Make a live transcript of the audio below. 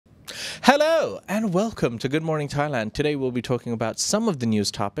Hello and welcome to Good Morning Thailand. Today we'll be talking about some of the news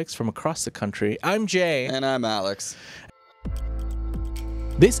topics from across the country. I'm Jay. And I'm Alex.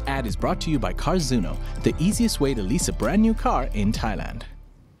 This ad is brought to you by Carzuno, the easiest way to lease a brand new car in Thailand.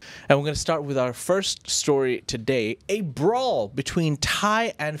 And we're going to start with our first story today. A brawl between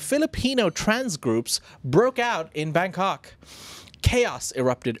Thai and Filipino trans groups broke out in Bangkok. Chaos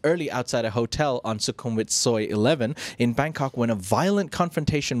erupted early outside a hotel on Sukhumvit Soi 11 in Bangkok when a violent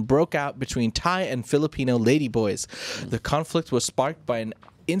confrontation broke out between Thai and Filipino ladyboys. The conflict was sparked by an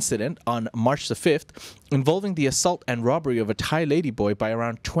incident on March the 5th involving the assault and robbery of a Thai ladyboy by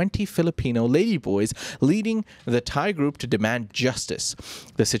around 20 Filipino ladyboys, leading the Thai group to demand justice.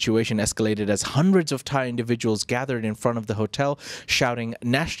 The situation escalated as hundreds of Thai individuals gathered in front of the hotel, shouting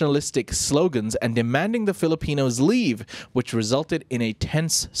nationalistic slogans and demanding the Filipinos leave, which resulted in a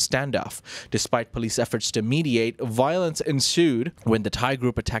tense standoff. Despite police efforts to mediate, violence ensued when the Thai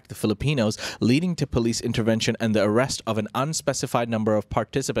group attacked the Filipinos, leading to police intervention and the arrest of an unspecified number of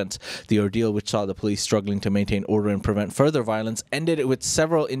participants. The ordeal, which saw the police struggling to maintain order and prevent further violence, ended with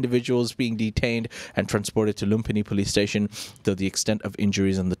several individuals being detained and transported to Lumpini police station, though the extent of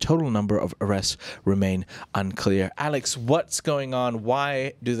injuries and the total number of arrests remain unclear. Alex, what's going on?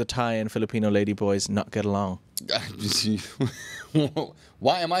 Why do the Thai and Filipino ladyboys not get along?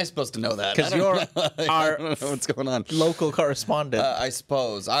 Why am I supposed to know that? Because you're our I don't know what's going on. Local correspondent. I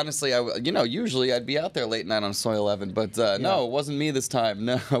suppose. Honestly, usually I'd be out there late night on Soy 11, but no, it wasn't me this time.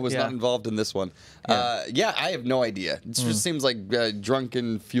 No, I was not involved in this one. I have no idea. It just seems like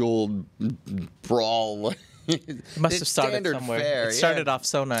drunken, fueled brawl. It must have started somewhere. Fare. It started off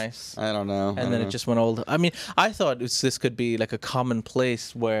so nice. I don't know. And then it just went old. I mean, I thought this could be like a common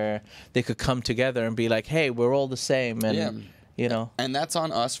place where they could come together and be like, hey, we're all the same. And, you know. And that's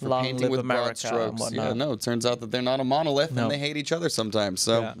on us for Long painting live with America broad strokes. Yeah, no, it turns out that they're not a monolith and they hate each other sometimes.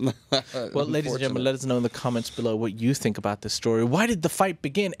 So, well, ladies and gentlemen, let us know in the comments below what you think about this story. Why did the fight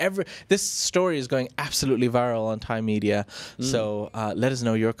begin? This story is going absolutely viral on Thai media. So let us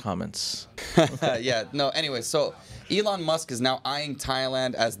know your comments. Anyway, so Elon Musk is now eyeing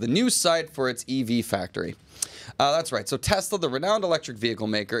Thailand as the new site for its EV factory. That's right. So Tesla, the renowned electric vehicle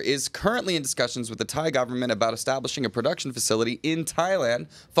maker, is currently in discussions with the Thai government about establishing a production facility in Thailand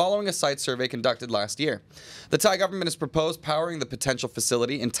following a site survey conducted last year. The Thai government has proposed powering the potential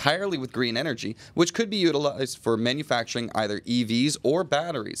facility entirely with green energy, which could be utilized for manufacturing either EVs or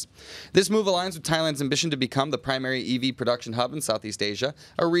batteries. This move aligns with Thailand's ambition to become the primary EV production hub in Southeast Asia,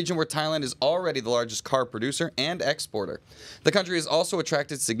 a region where Thailand is already the largest car producer and exporter. The country has also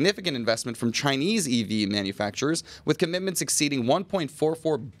attracted significant investment from Chinese EV manufacturers, with commitments exceeding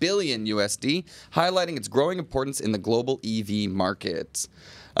 1.44 billion USD, highlighting its growing importance in the global EV market.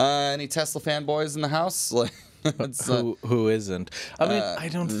 Any Tesla fanboys in the house? Who isn't? I mean, I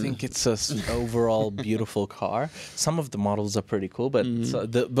don't think it's a overall beautiful car. Some of the models are pretty cool, but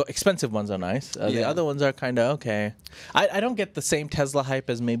the expensive ones are nice. The other ones are kind of okay. I don't get the same Tesla hype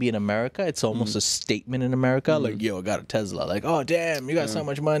as maybe in America. It's almost a statement in America, like, yo, I got a Tesla. Like, oh, damn, you got so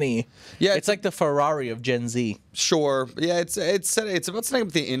much money. Yeah, it's like the Ferrari of Gen Z. Sure. Yeah, it's about setting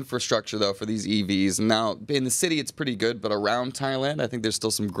up the infrastructure, though, for these EVs. Now, in the city, it's pretty good, but around Thailand, I think there's still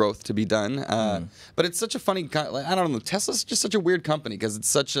some growth to be done. But it's such a funny I don't know. Tesla's just such a weird company because it's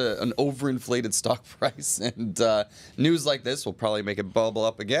such an overinflated stock price, and news like this will probably make it bubble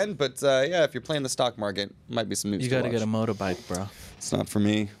up again. But if you're playing the stock market, might be some news. You got to get a motorbike, bro. It's not for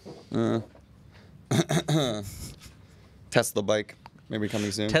me. Tesla bike. Maybe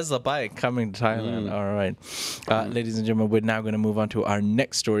coming soon. Tesla bike coming to Thailand. All right. Ladies and gentlemen, we're now going to move on to our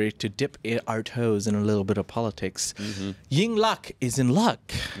next story to dip our toes in a little bit of politics. Yingluck is in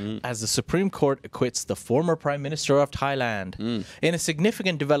luck as the Supreme Court acquits the former Prime Minister of Thailand. In a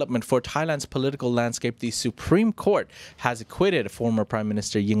significant development for Thailand's political landscape, the Supreme Court has acquitted former Prime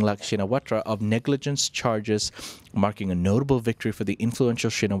Minister Yingluck Shinawatra of negligence charges, marking a notable victory for the influential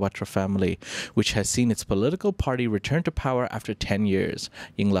Shinawatra family, which has seen its political party return to power after 10 years.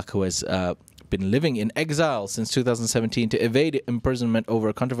 Yingluck, who has been living in exile since 2017 to evade imprisonment over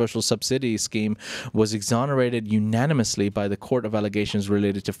a controversial subsidy scheme, was exonerated unanimously by the court of allegations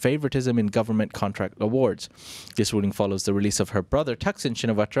related to favoritism in government contract awards. This ruling follows the release of her brother, Thaksin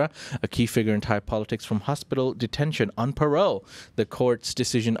Shinawatra, a key figure in Thai politics, from hospital detention on parole. The court's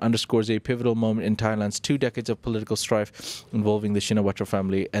decision underscores a pivotal moment in Thailand's 2 decades of political strife involving the Shinawatra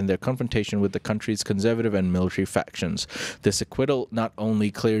family and their confrontation with the country's conservative and military factions. This acquittal not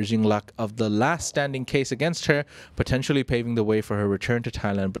only clears Yingluck of the last standing case against her, potentially paving the way for her return to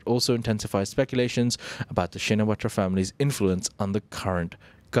Thailand, but also intensifies speculations about the Shinawatra family's influence on the current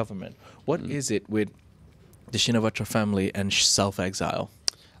government. What is it with the Shinawatra family and self-exile?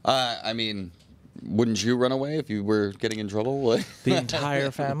 I mean, wouldn't you run away if you were getting in trouble? The entire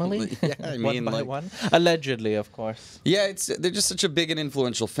family? Yeah, I mean, one by like, one? Allegedly, of course. yeah, they're just such a big and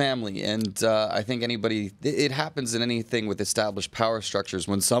influential family, and I think it happens in anything with established power structures.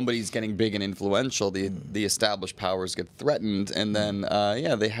 When somebody's getting big and influential, the established powers get threatened, and then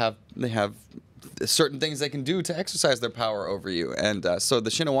yeah, they have certain things they can do to exercise their power over you, and so the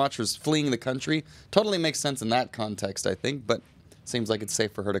Shinawatras fleeing the country totally makes sense in that context, I think. But seems like it's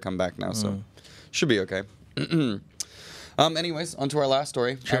safe for her to come back now, so should be okay. Anyways, on to our last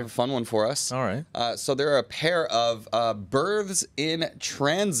story. I have a fun one for us. All right. So there are a pair of births in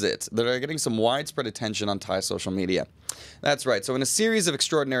transit that are getting some widespread attention on Thai social media. That's right. So in a series of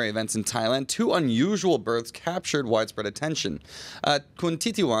extraordinary events in Thailand, 2 unusual births captured widespread attention. Kun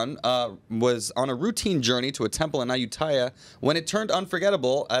Titiwan was on a routine journey to a temple in Ayutthaya when it turned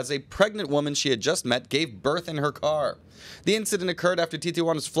unforgettable as a pregnant woman she had just met gave birth in her car. The incident occurred after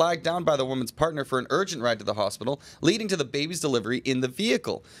Titiwan was flagged down by the woman's partner for an urgent ride to the hospital, leading to the baby's delivery in the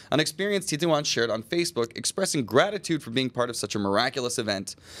vehicle. An experience Titiwan shared on Facebook, expressing gratitude for being part of such a miraculous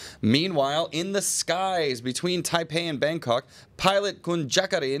event. Meanwhile, in the skies between Taipei and Bangkok, pilot Kun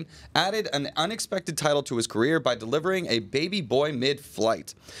Jakarin added an unexpected title to his career by delivering a baby boy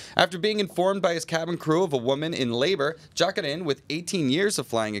mid-flight. After being informed by his cabin crew of a woman in labor, Jakarin, with 18 years of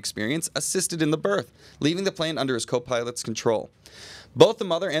flying experience, assisted in the birth, leaving the plane under his co-pilot's control. Both the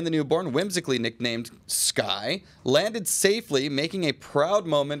mother and the newborn, whimsically nicknamed Sky, landed safely, making a proud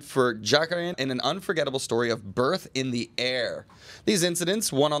moment for Jakarin in an unforgettable story of birth in the air. These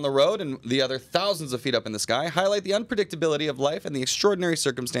incidents, one on the road and the other thousands of feet up in the sky, highlight the unpredictability of life and the extraordinary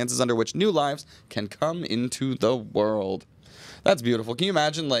circumstances under which new lives can come into the world. That's beautiful. Can you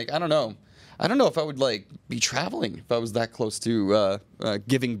imagine, like, I don't know if I would, like, be traveling if I was that close to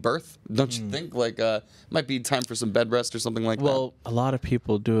giving birth. Don't you think? Like, might be time for some bed rest or something like that. Well, a lot of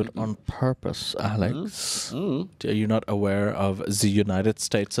people do it on purpose, Alex. Are you not aware of the United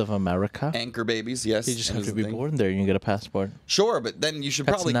States of America? Anchor babies, yes. You just have to be born there and you get a passport. Sure, but then you should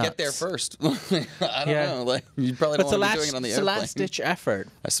probably get there first. I don't know. Like, you probably don't want to be doing it on the airplane. It's a last-ditch effort.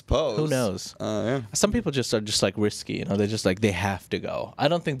 I suppose. Who knows? Yeah. Some people just are just like risky, you know. They're just like, they have to go. I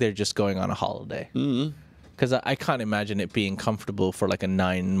don't think they're just going on a holiday. Because I can't imagine it being comfortable for like a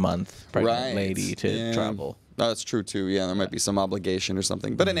 9-month pregnant lady to travel. No, that's true too. Yeah, there might be some obligation or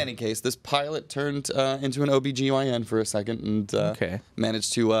something. But in any case, this pilot turned into an OBGYN for a second and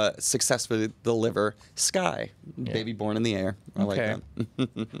managed to successfully deliver Sky, baby born in the air. I like that.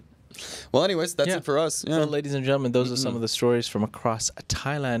 Well, anyways, that's it for us. Yeah. Well, ladies and gentlemen, those are some of the stories from across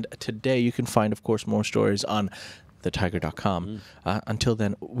Thailand today. You can find, of course, more stories on thethaiger.com. Until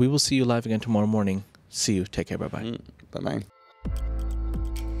then, we will see you live again tomorrow morning. See you. Take care. Bye-bye. Bye-bye.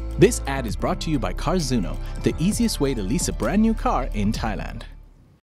 This ad is brought to you by Carzuno, the easiest way to lease a brand new car in Thailand.